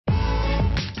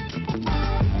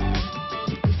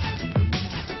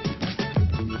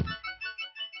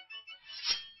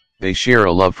They share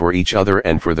a love for each other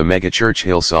and for the megachurch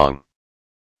Hillsong.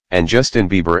 And Justin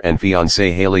Bieber and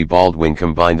fiance Hailey Baldwin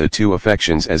combined the two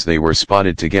affections as they were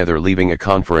spotted together leaving a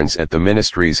conference at the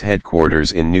ministry's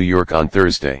headquarters in New York on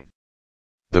Thursday.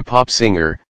 The pop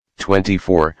singer,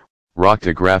 24, rocked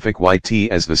a graphic white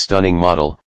tee as the stunning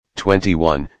model,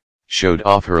 21, showed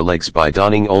off her legs by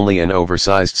donning only an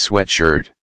oversized sweatshirt.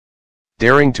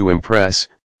 Daring to impress,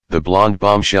 the blonde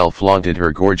bombshell flaunted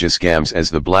her gorgeous gams as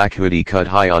the black hoodie cut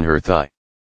high on her thigh.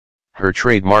 Her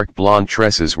trademark blonde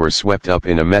tresses were swept up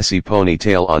in a messy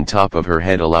ponytail on top of her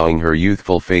head, allowing her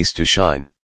youthful face to shine.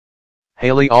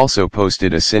 Hailey also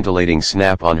posted a scintillating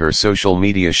snap on her social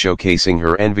media showcasing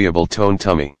her enviable toned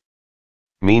tummy.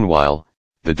 Meanwhile,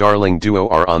 the darling duo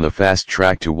are on the fast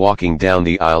track to walking down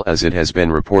the aisle, as it has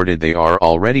been reported they are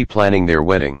already planning their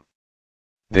wedding.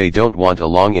 They don't want a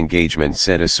long engagement,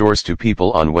 said a source to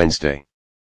People on Wednesday.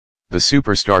 The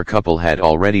superstar couple had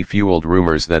already fueled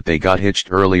rumors that they got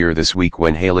hitched earlier this week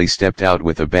when Hailey stepped out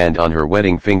with a band on her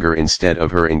wedding finger instead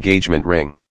of her engagement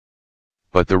ring.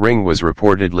 But the ring was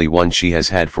reportedly one she has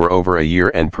had for over a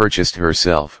year and purchased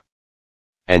herself.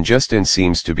 And Justin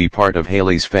seems to be part of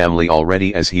Hailey's family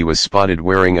already, as he was spotted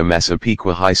wearing a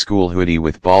Massapequa High School hoodie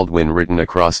with Baldwin written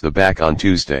across the back on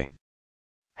Tuesday.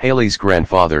 Hailey's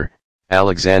grandfather,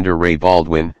 Alexander Ray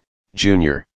Baldwin,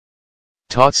 Jr.,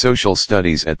 taught social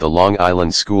studies at the Long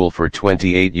Island School for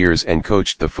 28 years and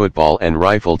coached the football and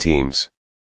rifle teams.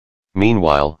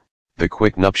 Meanwhile, the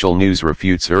quick nuptial news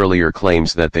refutes earlier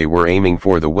claims that they were aiming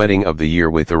for the wedding of the year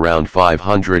with around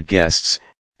 500 guests,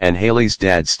 and Hailey's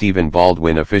dad Stephen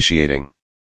Baldwin officiating.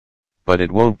 But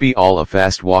it won't be all a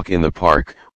fast walk in the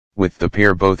park, with the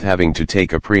pair both having to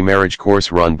take a pre-marriage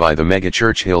course run by the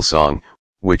megachurch Hillsong,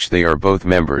 which they are both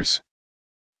members.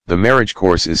 The marriage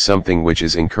course is something which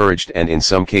is encouraged and in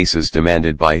some cases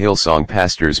demanded by Hillsong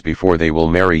pastors before they will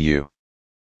marry you.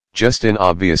 Justin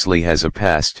obviously has a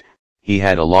past. He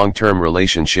had a long-term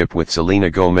relationship with Selena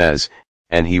Gomez,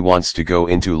 and he wants to go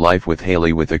into life with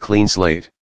Hailey with a clean slate.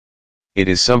 It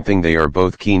is something they are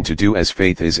both keen to do, as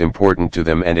faith is important to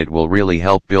them and it will really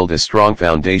help build a strong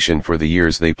foundation for the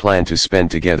years they plan to spend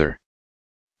together.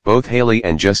 Both Hailey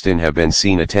and Justin have been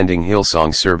seen attending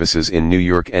Hillsong services in New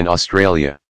York and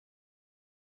Australia.